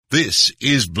This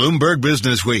is Bloomberg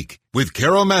Business Week with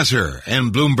Carol Massar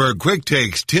and Bloomberg Quick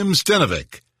Takes Tim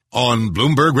Stenovec on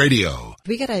Bloomberg Radio.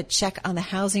 We got a check on the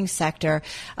housing sector.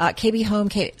 KB Home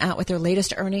came out with their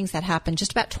latest earnings that happened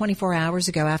just about 24 hours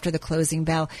ago after the closing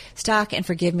bell. Stock, and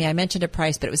forgive me, I mentioned a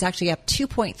price, but it was actually up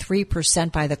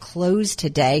 2.3% by the close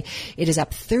today. It is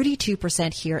up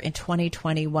 32% here in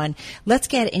 2021. Let's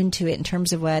get into it in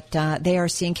terms of what they are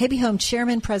seeing. KB Home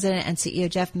Chairman, President, and CEO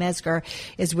Jeff Mezger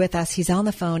is with us. He's on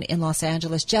the phone in Los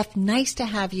Angeles. Jeff, nice to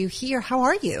have you here. How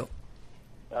are you?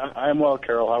 I'm well,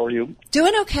 Carol. How are you?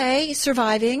 Doing okay,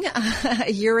 surviving a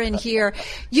year in here.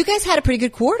 You guys had a pretty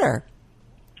good quarter.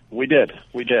 We did.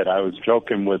 I was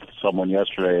joking with someone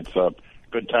yesterday. It's a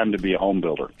good time to be a home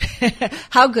builder.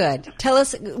 How good?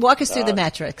 Walk us through the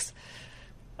metrics.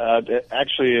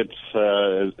 Actually,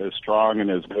 it's as strong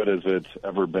and as good as it's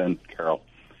ever been, Carol.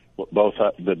 Both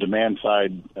the demand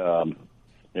side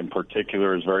in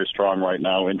particular is very strong right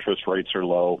now. Interest rates are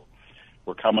low.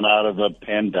 We're coming out of the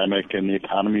pandemic, and the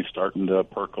economy's starting to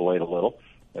percolate a little,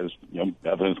 as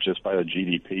evidenced just by the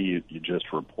GDP you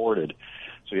just reported.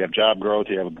 So you have job growth,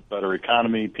 you have a better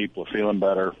economy, people are feeling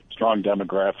better, strong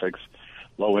demographics,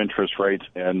 low interest rates,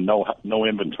 and no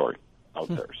inventory out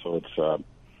there. So it's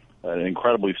an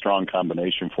incredibly strong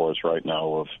combination for us right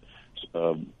now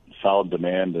of solid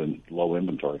demand and low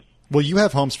inventory. Well, you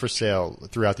have homes for sale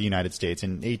throughout the United States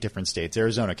in 8 different states: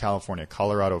 Arizona, California,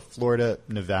 Colorado, Florida,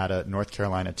 Nevada, North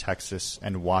Carolina, Texas,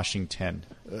 and Washington.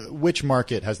 Which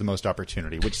market has the most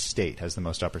opportunity? Which state has the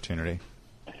most opportunity?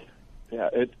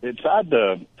 Yeah, it's odd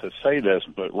to say this,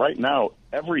 but right now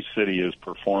every city is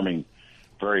performing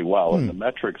very well. And the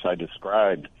metrics I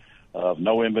described of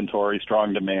no inventory,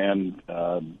 strong demand,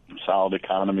 solid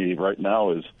economy right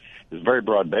now is very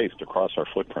broad-based across our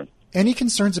footprint. Any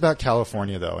concerns about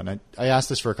California, though? And I asked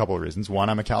this for a couple of reasons. One,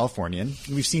 I'm a Californian.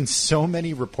 We've seen so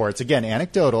many reports, again,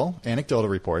 anecdotal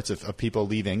reports of people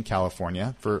leaving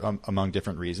California for among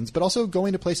different reasons, but also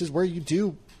going to places where you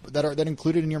do that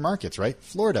included in your markets, right?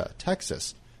 Florida,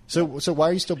 Texas. So why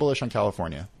are you still bullish on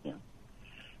California? Yeah.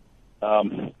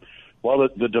 Well,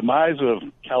 the demise of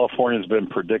California has been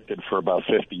predicted for about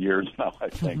 50 years now, I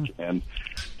think. And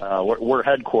we're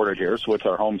headquartered here, so it's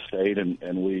our home state,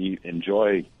 and we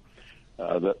enjoy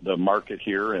the market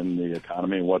here and the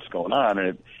economy and what's going on.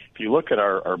 And if you look at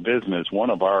our business,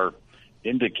 one of our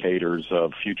indicators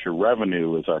of future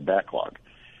revenue is our backlog.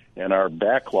 And our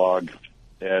backlog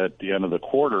at the end of the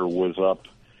quarter was up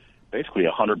basically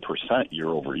 100% year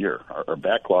over year. Our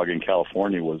backlog in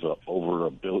California was well over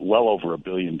 $1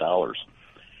 billion.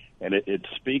 And it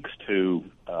speaks to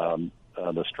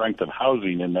the strength of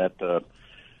housing in that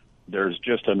there's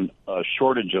just a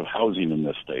shortage of housing in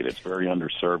this state. It's very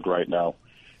underserved right now,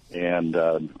 and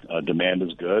demand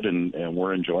is good, and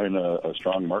we're enjoying a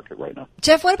strong market right now.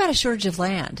 Jeff, what about a shortage of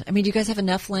land? I mean, do you guys have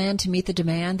enough land to meet the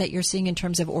demand that you're seeing in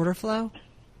terms of order flow?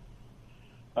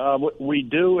 We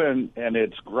do, and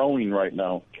it's growing right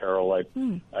now, Carol.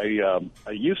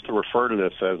 I used to refer to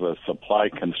this as a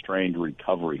supply-constrained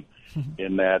recovery,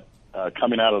 in that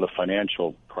coming out of the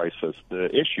financial crisis, the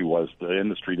issue was the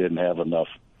industry didn't have enough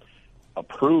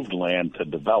approved land to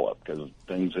develop because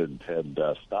things had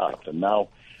stopped. And now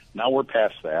we're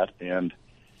past that. And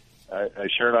I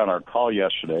shared on our call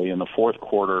yesterday, in the fourth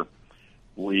quarter,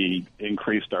 we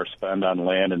increased our spend on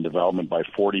land and development by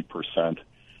 40%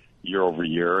 year over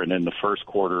year. And in the first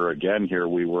quarter, again here,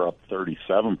 we were up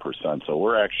 37%. So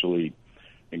we're actually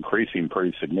increasing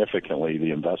pretty significantly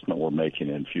the investment we're making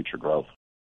in future growth.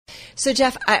 So,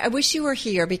 Jeff, I wish you were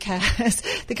here, because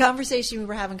the conversation we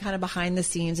were having kind of behind the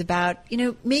scenes about,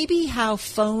 maybe how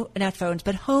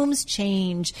homes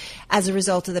change as a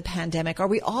result of the pandemic. Are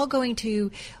we all going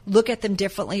to look at them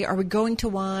differently? Are we going to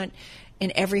want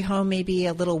in every home maybe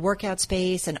a little workout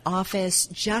space, an office,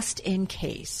 just in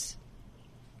case?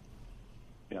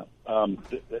 Yeah,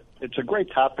 it's a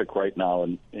great topic right now.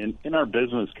 And in our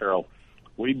business, Carol,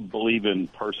 we believe in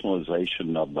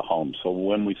personalization of the home. So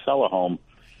when we sell a home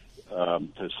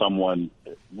to someone,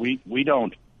 we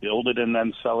don't build it and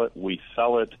then sell it. We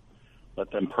sell it,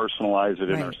 let them personalize it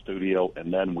in our studio,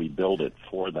 and then we build it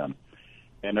for them.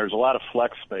 And there's a lot of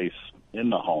flex space in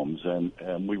the homes,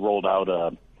 and we rolled out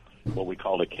what we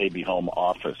called a KB Home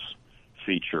office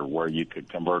feature, where you could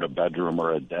convert a bedroom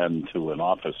or a den to an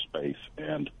office space.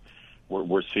 And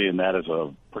we're seeing that as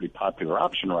a pretty popular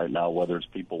option right now, whether it's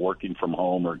people working from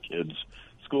home or kids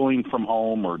schooling from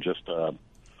home, or just a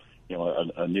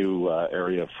new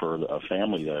area for a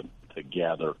family to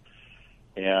gather.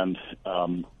 And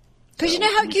because you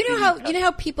know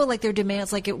how people, like, their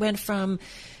demands, like, it went from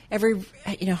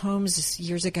homes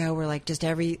years ago were like just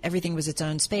everything was its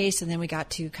own space, and then we got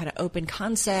to kind of open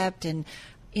concept, and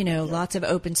lots of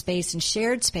open space and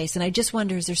shared space. And I just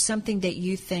wonder, is there something that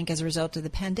you think as a result of the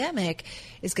pandemic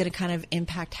is going to kind of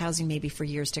impact housing maybe for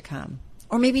years to come?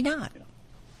 Or maybe not?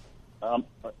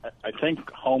 I think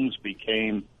homes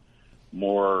became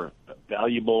more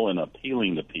valuable and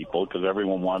appealing to people because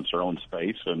everyone wants their own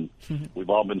space, and we've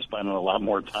all been spending a lot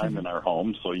more time in our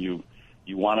homes, so you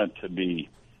want it to be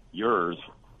yours.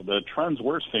 The trends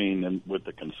we're seeing with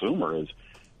the consumer is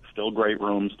still great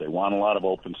rooms. They want a lot of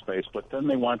open space, but then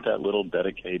they want that little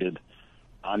dedicated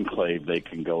enclave they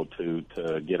can go to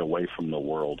get away from the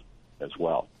world as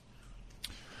well.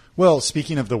 Well,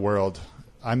 speaking of the world,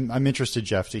 I'm interested,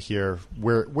 Jeff, to hear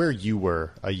where you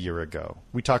were a year ago.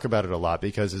 We talk about it a lot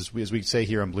because, as we say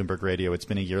here on Bloomberg Radio, it's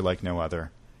been a year like no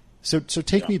other. So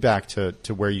take me back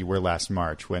to where you were last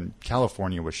March when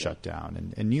California was shut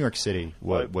down and New York City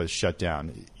was shut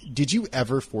down. Did you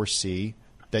ever foresee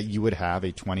that you would have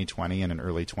a 2020 and an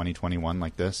early 2021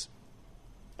 like this?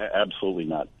 Absolutely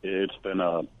not. It's been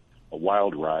a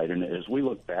wild ride, and as we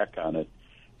look back on it,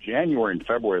 January and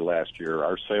February last year,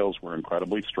 our sales were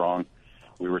incredibly strong.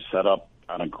 We were set up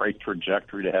on a great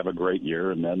trajectory to have a great year,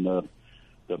 and then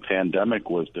the pandemic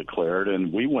was declared,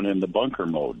 and we went into bunker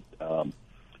mode.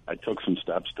 I took some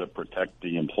steps to protect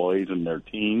the employees and their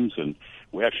teams, and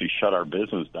we actually shut our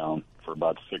business down for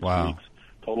about 6 weeks,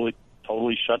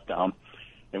 totally shut down.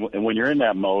 And when you're in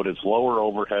that mode, it's lower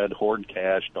overhead, hoard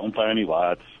cash, don't buy any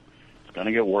lots. It's going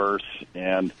to get worse,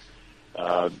 and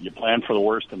you plan for the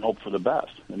worst and hope for the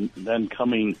best. And then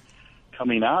coming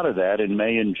out of that, in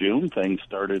May and June, things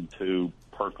started to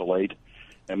percolate,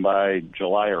 and by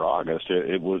July or August,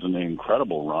 it was an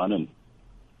incredible run,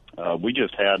 and we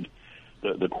just had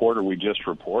the quarter we just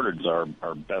reported is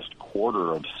our best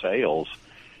quarter of sales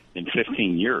in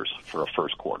 15 years for a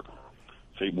first quarter.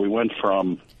 So we went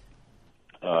from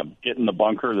getting the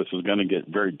bunker, this is going to get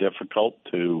very difficult,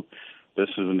 to this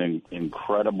is an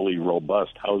incredibly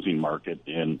robust housing market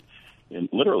in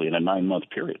literally in a 9-month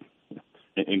period.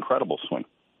 Incredible swing.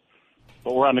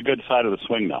 But we're on the good side of the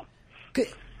swing now.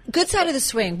 Good side of the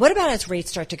swing. What about as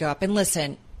rates start to go up? And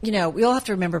listen, we all have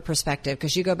to remember perspective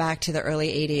because you go back to the early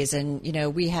 80s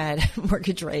and, we had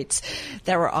mortgage rates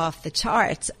that were off the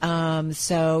charts.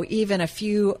 So even a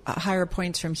few higher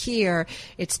points from here,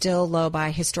 it's still low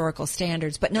by historical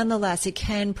standards. But nonetheless, it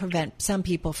can prevent some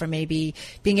people from maybe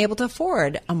being able to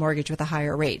afford a mortgage with a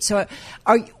higher rate. So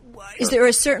is there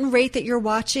a certain rate that you're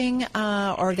watching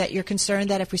or that you're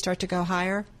concerned that if we start to go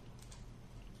higher?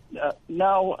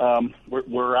 No,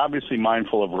 we're obviously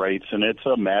mindful of rates, and it's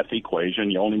a math equation.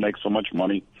 You only make so much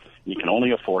money. You can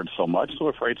only afford so much. So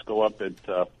if rates go up,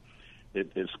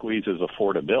 it squeezes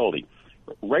affordability.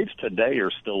 Rates today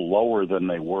are still lower than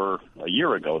they were a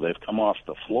year ago. They've come off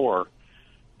the floor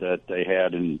that they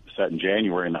had set in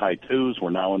January in the high 2s. We're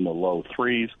now in the low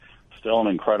 3s. Still an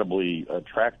incredibly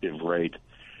attractive rate.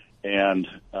 And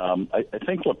I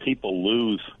think what people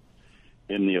lose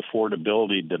in the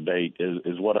affordability debate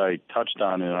is what I touched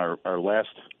on in our last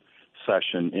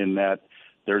session, in that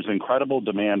there's incredible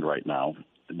demand right now.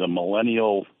 The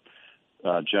millennial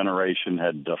generation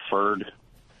had deferred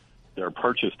their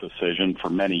purchase decision for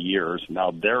many years.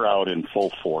 Now they're out in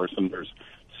full force, and there's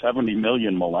 70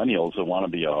 million millennials that want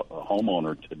to be a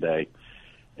homeowner today.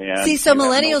 And so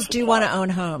millennials do want to own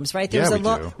homes, right? There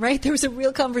was a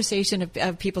real conversation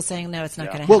of people saying, no, it's not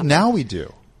going to happen. Well, now we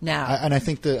do. Now. And I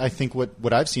think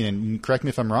what I've seen, and correct me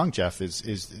if I'm wrong, Jeff,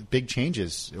 is big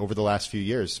changes over the last few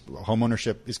years.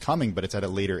 Homeownership is coming, but it's at a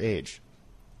later age.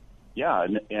 Yeah,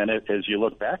 and as you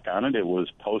look back on it, it was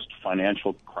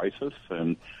post-financial crisis,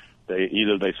 and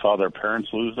they saw their parents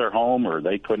lose their home, or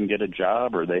they couldn't get a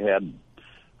job, or they had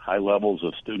high levels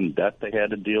of student debt they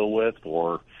had to deal with,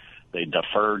 or they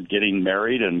deferred getting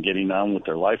married and getting on with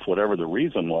their life, whatever the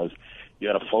reason was. You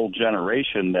had a full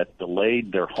generation that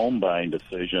delayed their home buying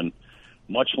decision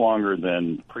much longer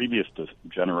than previous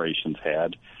generations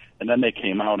had, and then they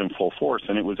came out in full force.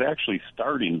 And it was actually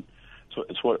starting, so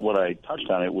it's what I touched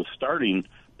on, it was starting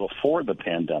before the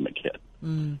pandemic hit.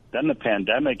 Then the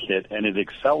pandemic hit, and it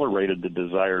accelerated the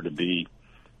desire to be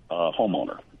a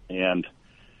homeowner. And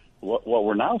what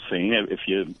we're now seeing, if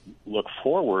you look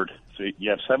forward, so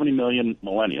you have 70 million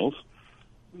millennials,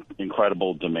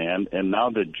 incredible demand, and now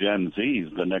the Gen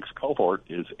Zs, the next cohort,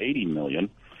 is 80 million,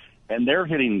 and they're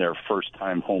hitting their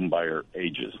first-time home buyer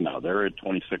ages now. They're at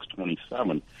 26,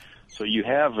 27. So you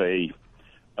have a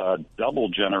double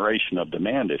generation of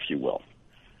demand, if you will,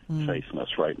 facing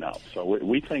us right now. So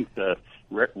we think the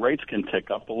rates can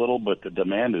tick up a little, but the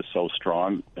demand is so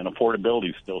strong and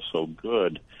affordability is still so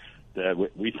good that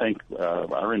we think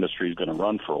our industry is going to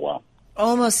run for a while.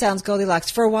 Almost sounds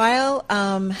Goldilocks. For a while,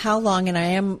 how long, and I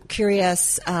am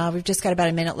curious, we've just got about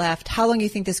a minute left, how long do you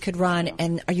think this could run,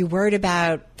 and are you worried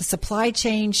about the supply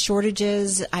chain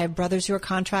shortages? I have brothers who are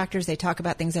contractors. They talk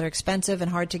about things that are expensive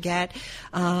and hard to get,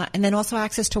 and then also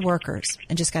access to workers,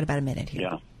 and just got about a minute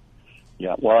here.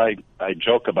 Yeah. Well, I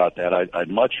joke about that. I'd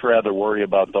much rather worry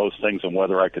about those things than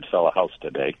whether I could sell a house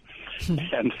today.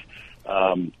 And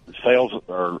sales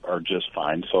are just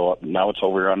fine. So now it's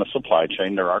over on the supply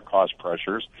chain. There are cost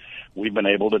pressures. We've been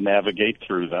able to navigate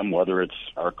through them, whether it's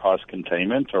our cost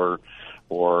containment or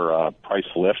price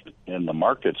lift in the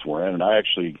markets we're in. And I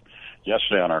actually,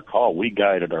 yesterday on our call, we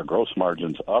guided our gross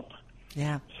margins up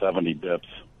 70 bips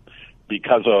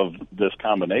because of this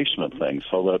combination of things.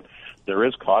 So that there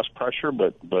is cost pressure,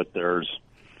 but there's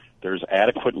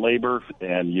adequate labor,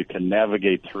 and you can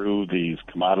navigate through these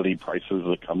commodity prices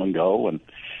that come and go,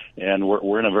 and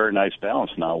we're in a very nice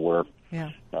balance now where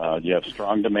you have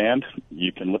strong demand,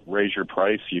 you can raise your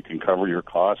price, you can cover your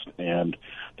cost, and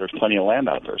there's plenty of land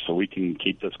out there, so we can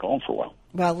keep this going for a while.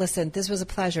 Well, listen, this was a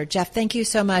pleasure. Jeff, thank you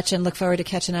so much, and look forward to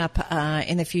catching up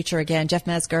in the future again. Jeff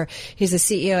Mezger, he's the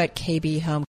CEO at KB Home.